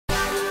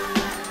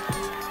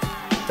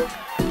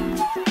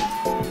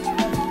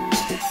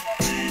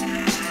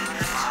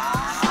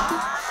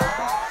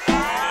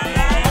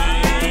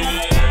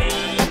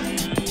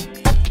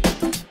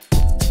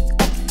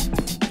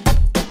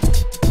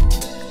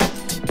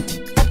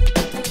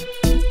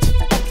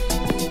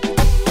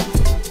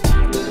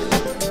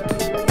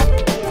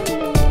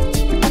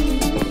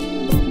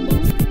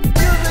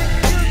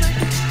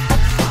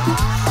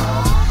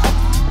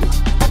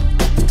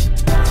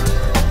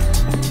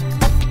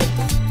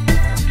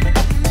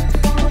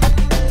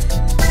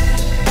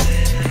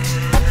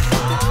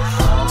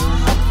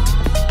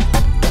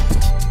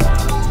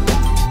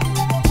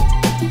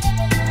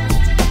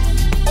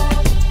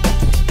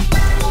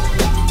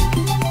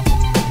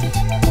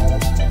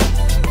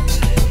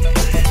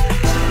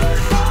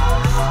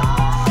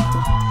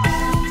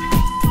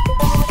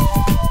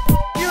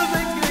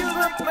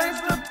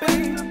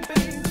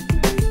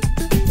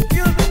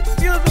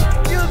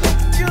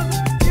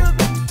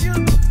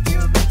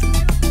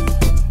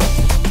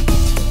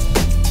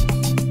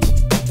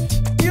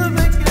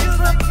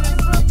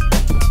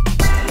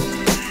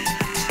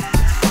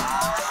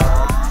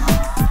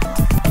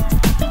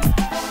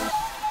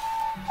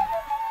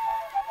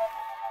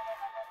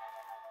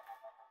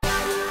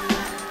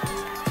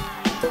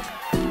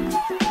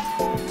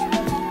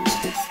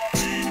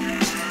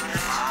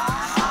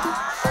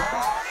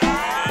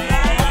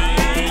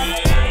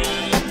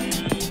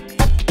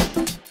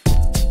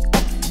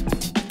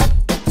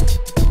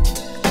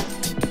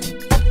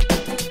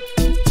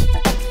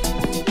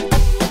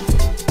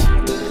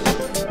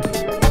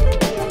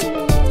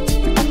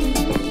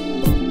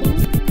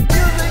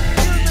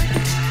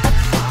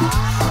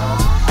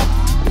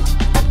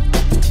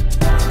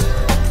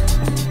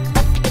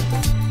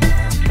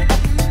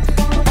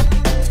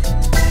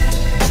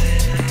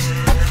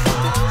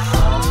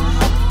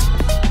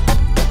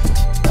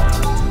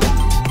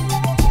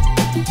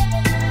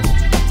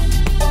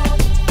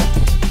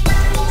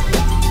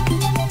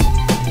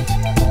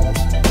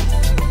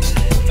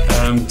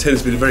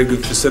Ted's been a very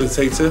good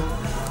facilitator.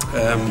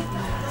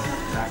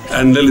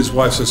 And Lily's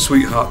wife's a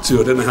sweetheart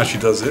too. I don't know how she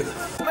does it.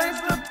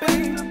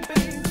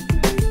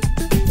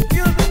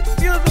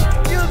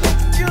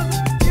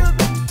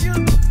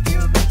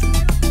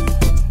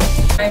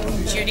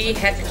 I'm Judy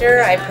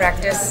Hector. I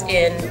practice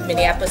in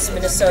Minneapolis,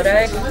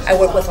 Minnesota. I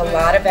work with a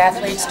lot of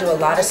athletes, do a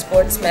lot of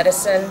sports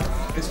medicine,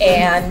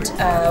 and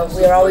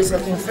we're always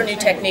looking for new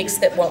techniques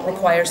that won't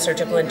require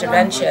surgical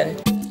intervention.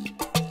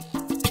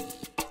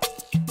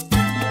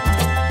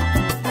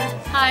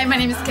 Hi, my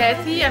name is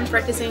Kathy. I'm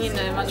practicing in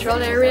the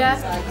Montreal area,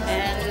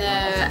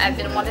 and I've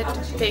been wanting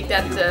to take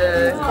that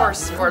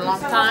course for a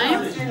long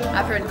time.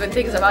 I've heard good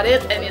things about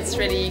it, and it's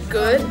really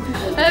good.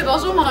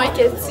 Bonjour, mon nom est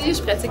Cathy.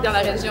 Je pratique dans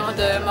la région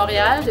de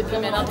Montréal depuis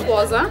maintenant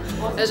 3 ans.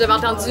 J'avais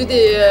entendu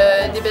des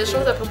belles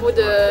choses à propos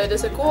de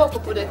ce cours, à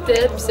propos de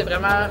TED, puis c'est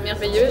vraiment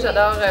merveilleux.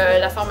 J'adore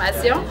la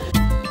formation.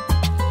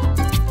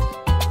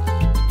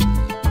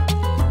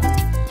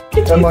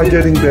 Am I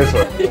getting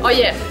better? Oh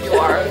yeah, you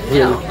are. Really?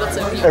 Yeah, that's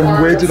a big And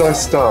part. where did I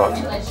start?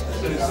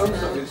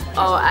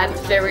 Oh, at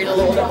very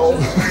low level.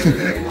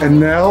 And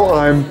now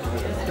I'm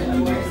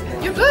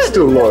You're good.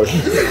 still low.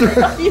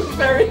 You're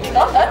very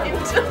kind.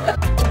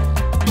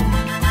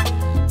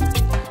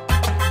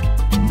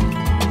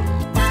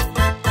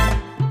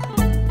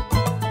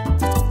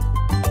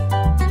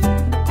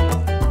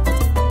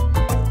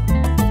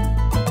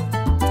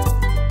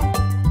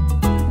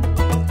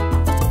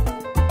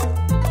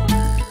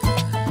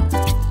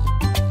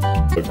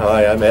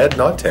 Hi, I'm Ed,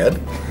 not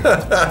Ted.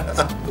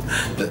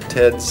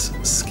 Ted's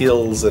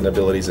skills and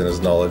abilities and his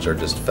knowledge are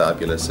just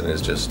fabulous, and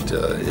is just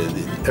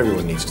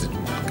everyone needs to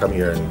come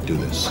here and do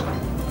this.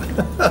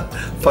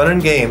 Fun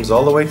and games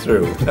all the way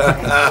through.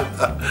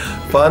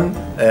 Fun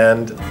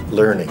and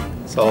learning.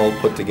 It's all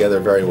put together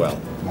very well.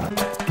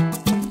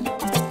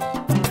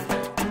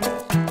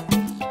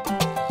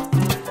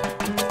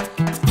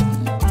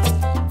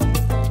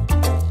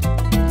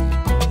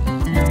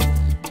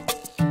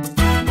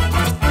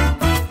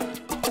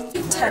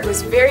 Ted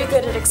was very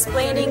good at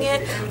explaining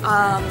it.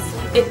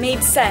 It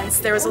made sense.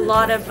 There was a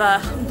lot of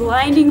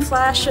blinding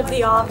flash of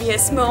the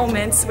obvious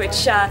moments,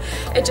 which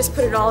it just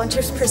put it all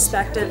into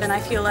perspective, and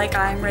I feel like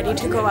I'm ready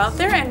to go out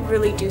there and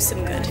really do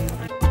some good.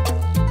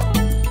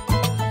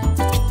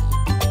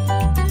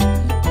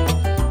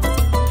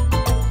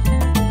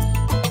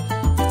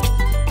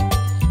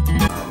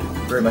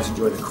 Very much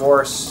enjoyed the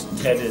course.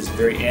 Ted is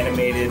very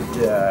animated,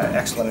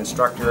 excellent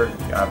instructor,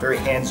 very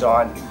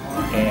hands-on,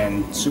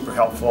 and super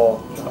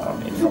helpful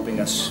in helping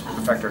us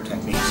perfect our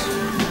techniques.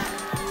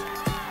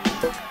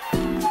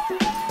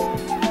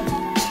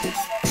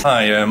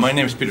 Hi, my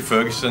name is Peter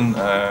Ferguson.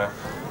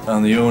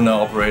 I'm the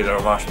owner-operator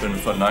of Ashburn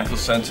Foot and Ankle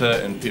Centre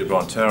in Peterborough,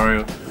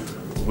 Ontario,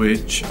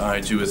 which I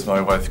do with my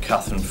wife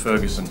Catherine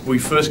Ferguson. We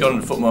first got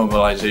into foot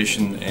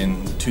mobilisation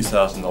in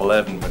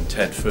 2011 when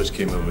Ted first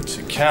came over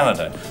to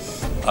Canada.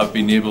 I've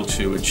been able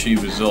to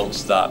achieve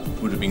results that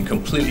would have been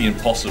completely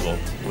impossible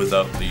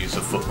without the use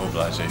of foot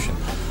mobilisation.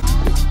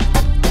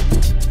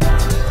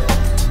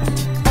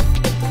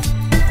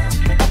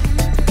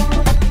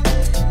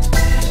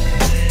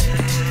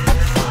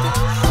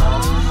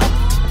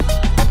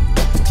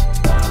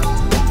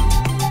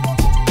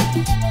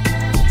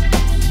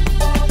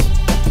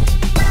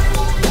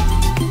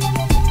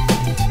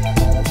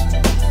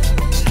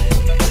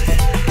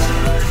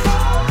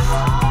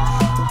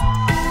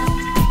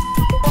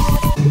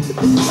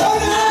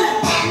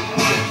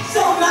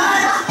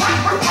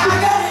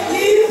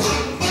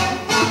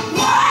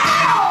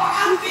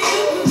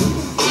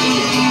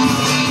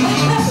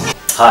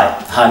 Hi,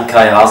 I'm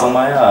Kai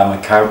Haselmeier. I'm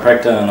a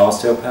chiropractor and an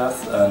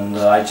osteopath, and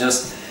I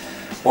just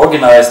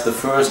organized the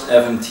first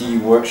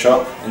FMT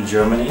workshop in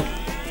Germany.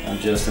 I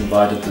just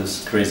invited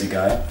this crazy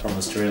guy from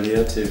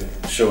Australia to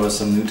show us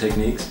some new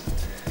techniques,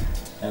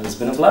 and it's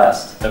been a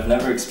blast. I've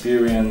never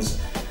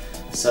experienced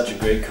such a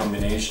great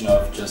combination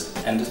of just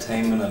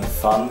entertainment and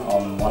fun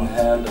on one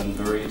hand, and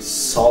very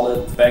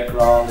solid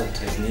background and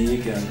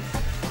technique, and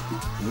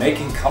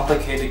making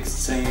complicated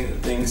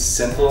things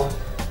simple,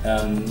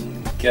 and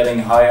getting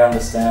higher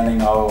understanding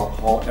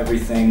how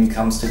everything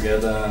comes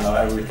together and how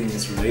everything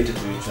is related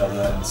to each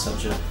other in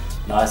such a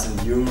nice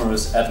and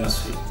humorous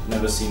atmosphere.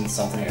 Never seen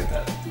something like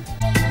that.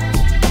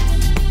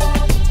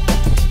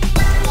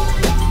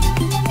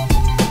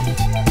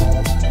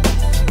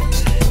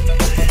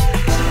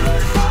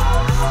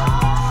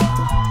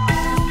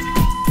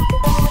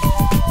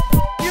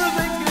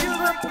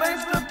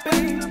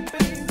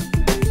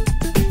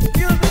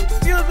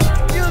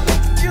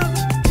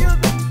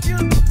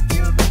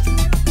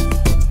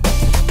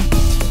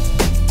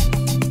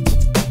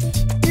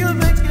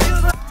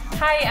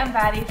 Hi, I'm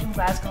Barry from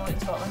Glasgow in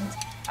Scotland.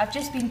 I've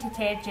just been to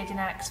Ted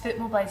Jedynak's foot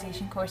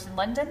mobilisation course in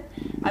London.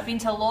 I've been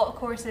to a lot of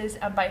courses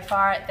and by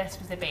far this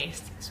was the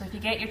best. So if you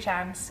get your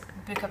chance,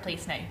 book a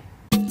place now.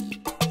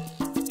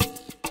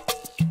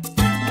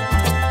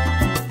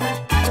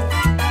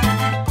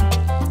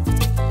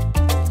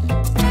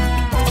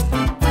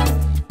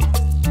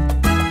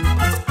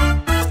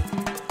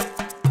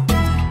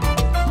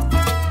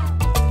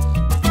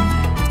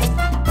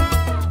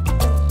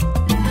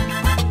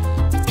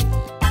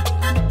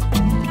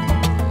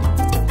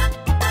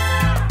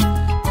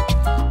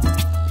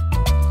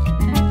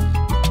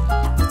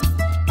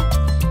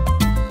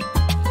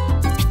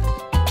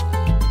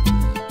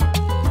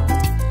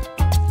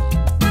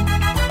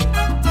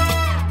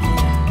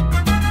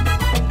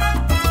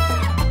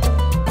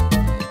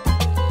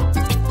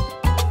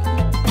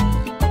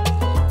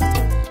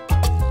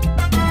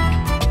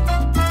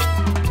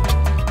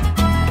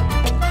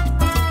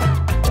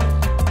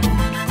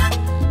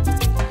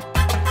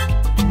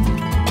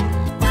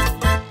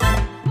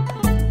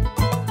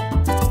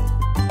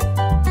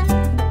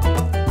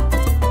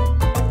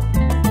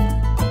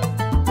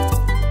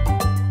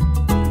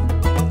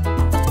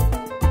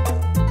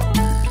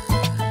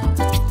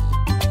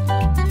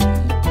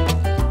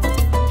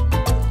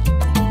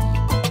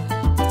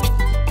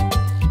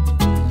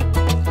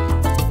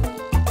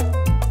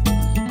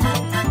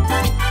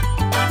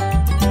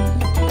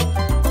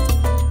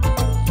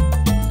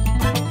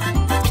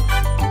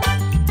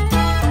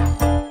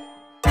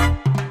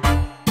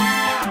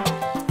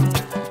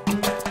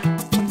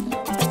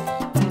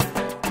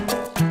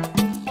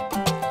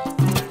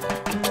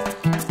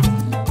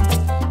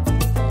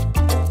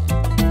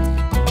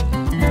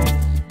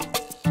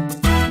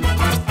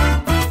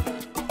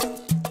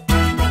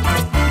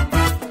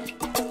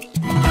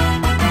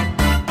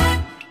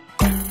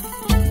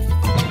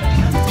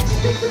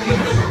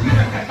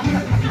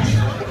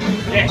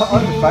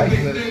 You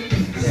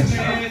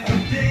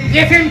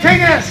can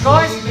take this,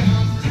 guys!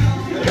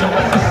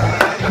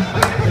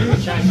 You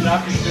change it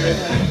up and do it.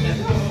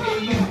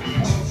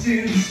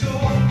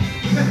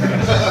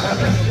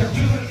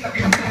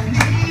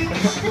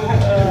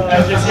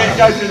 Just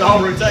go through the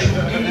whole routine.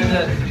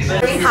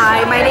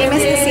 Hi, my name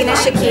is Hasina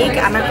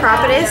Shakik. I'm a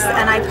chiropodist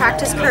and I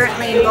practice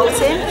currently in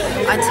Bolton,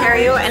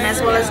 Ontario, and as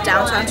well as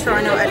downtown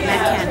Toronto at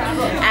Metcon.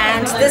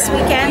 And this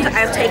weekend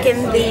I've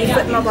taken the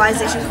foot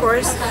mobilization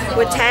course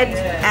with Ted,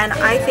 and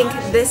I think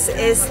this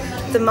is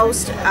the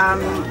most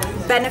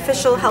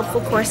beneficial,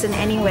 helpful course in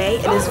any way.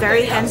 It is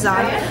very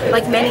hands-on.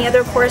 Like many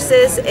other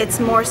courses, it's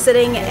more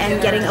sitting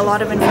and getting a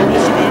lot of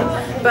information in.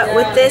 But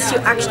with this, you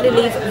actually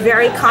leave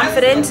very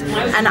confident,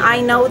 and I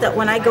know that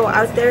when I go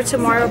out there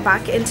tomorrow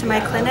back into my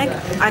clinic,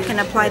 I can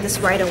apply this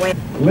right away.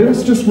 Let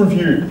us just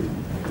review.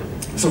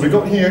 So we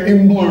got here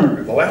in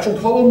blue, the lateral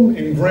column,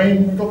 in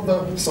green, we've got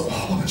the,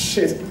 oh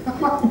shit,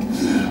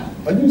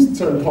 I used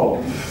the term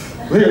column.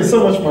 There's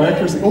so much more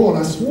accuracy. Oh, and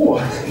I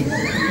swore.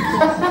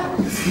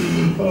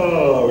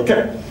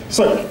 Okay,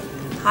 so.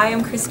 Hi,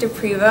 I'm Krista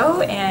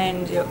Prevost,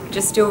 and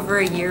just over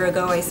a year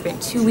ago I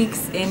spent 2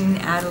 weeks in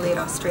Adelaide,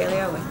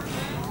 Australia with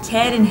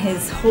Ted and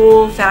his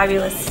whole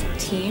fabulous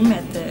team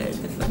at the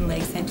Foot and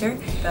Leg Centre.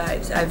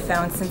 But I've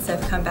found since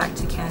I've come back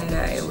to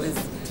Canada, it was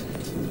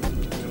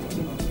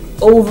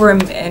over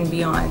and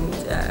beyond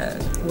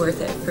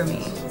worth it for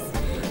me.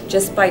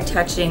 Just by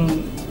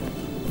touching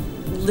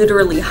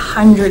literally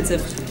hundreds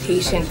of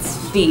patients'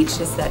 feet,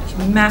 just that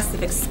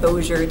massive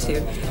exposure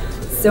to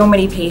so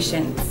many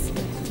patients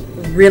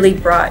really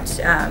brought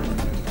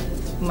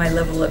my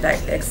level of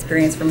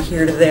experience from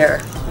here to there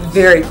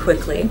very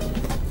quickly.